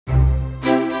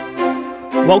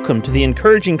Welcome to the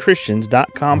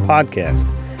EncouragingChristians.com podcast.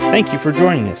 Thank you for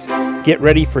joining us. Get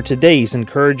ready for today's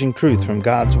encouraging truth from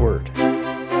God's Word.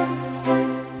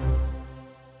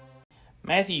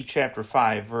 Matthew chapter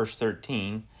 5, verse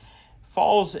 13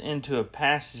 falls into a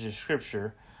passage of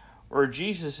Scripture where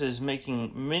Jesus is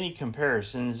making many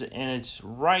comparisons, and it's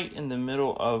right in the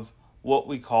middle of what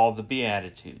we call the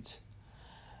Beatitudes.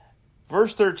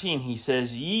 Verse 13, he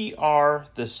says, "Ye are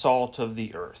the salt of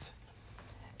the earth."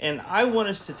 And I want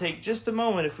us to take just a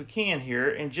moment, if we can here,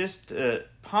 and just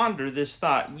ponder this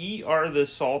thought. Ye are the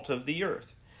salt of the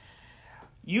earth.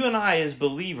 You and I as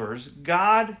believers,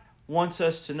 God wants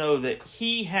us to know that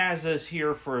He has us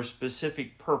here for a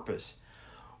specific purpose.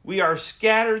 We are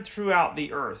scattered throughout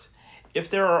the earth. If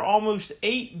there are almost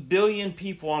 8 billion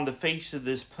people on the face of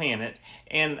this planet,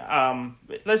 and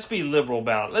let's be liberal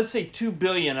about it. Let's say 2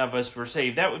 billion of us were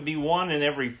saved. That would be 1 in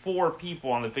every 4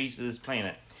 people on the face of this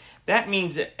planet. That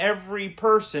means that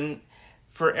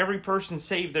for every person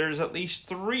saved, there's at least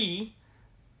 3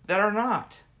 that are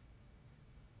not.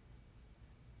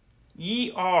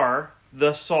 Ye are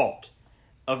the salt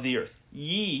of the earth.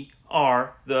 Ye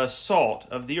are the salt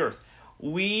of the earth.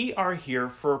 We are here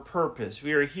for a purpose.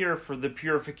 We are here for the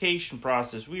purification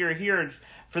process. We are here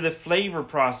for the flavor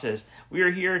process. We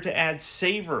are here to add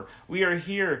savor. We are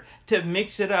here to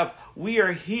mix it up. We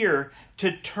are here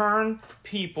to turn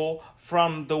people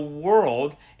from the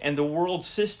world and the world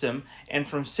system and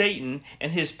from Satan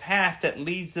and his path that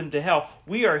leads them to hell.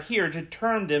 We are here to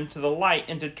turn them to the light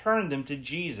and to turn them to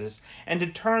Jesus and to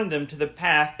turn them to the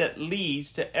path that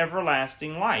leads to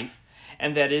everlasting life.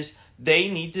 And that is, they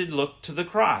need to look to the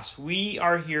cross. We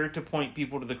are here to point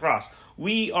people to the cross.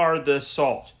 We are the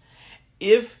salt.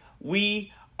 If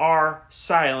we are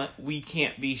silent, we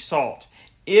can't be salt.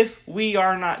 If we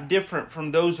are not different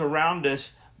from those around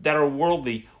us that are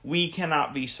worldly, we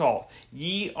cannot be salt.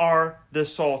 Ye are the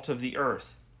salt of the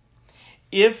earth.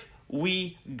 If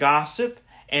we gossip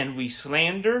and we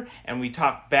slander and we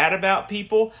talk bad about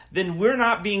people, then we're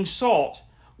not being salt.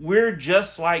 We're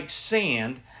just like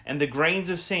sand and the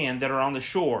grains of sand that are on the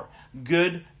shore,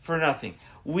 good for nothing.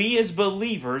 We as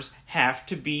believers have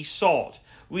to be salt.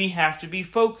 We have to be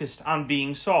focused on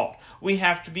being salt. We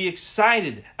have to be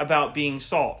excited about being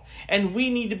salt. And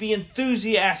we need to be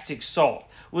enthusiastic salt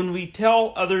when we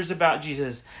tell others about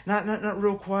Jesus. Not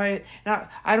real quiet.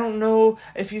 I don't know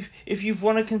if you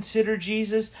want to consider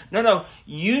Jesus. No.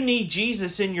 You need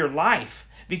Jesus in your life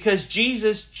because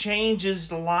Jesus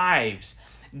changes lives.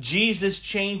 Jesus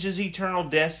changes eternal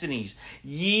destinies.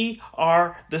 Ye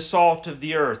are the salt of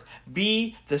the earth.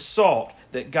 Be the salt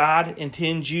that God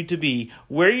intends you to be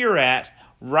where you're at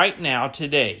right now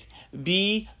today.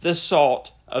 Be the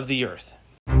salt of the earth.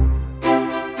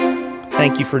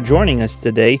 Thank you for joining us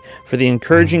today for the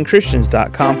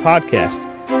EncouragingChristians.com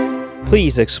podcast.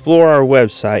 Please explore our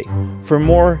website for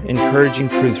more encouraging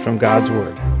truths from God's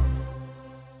Word.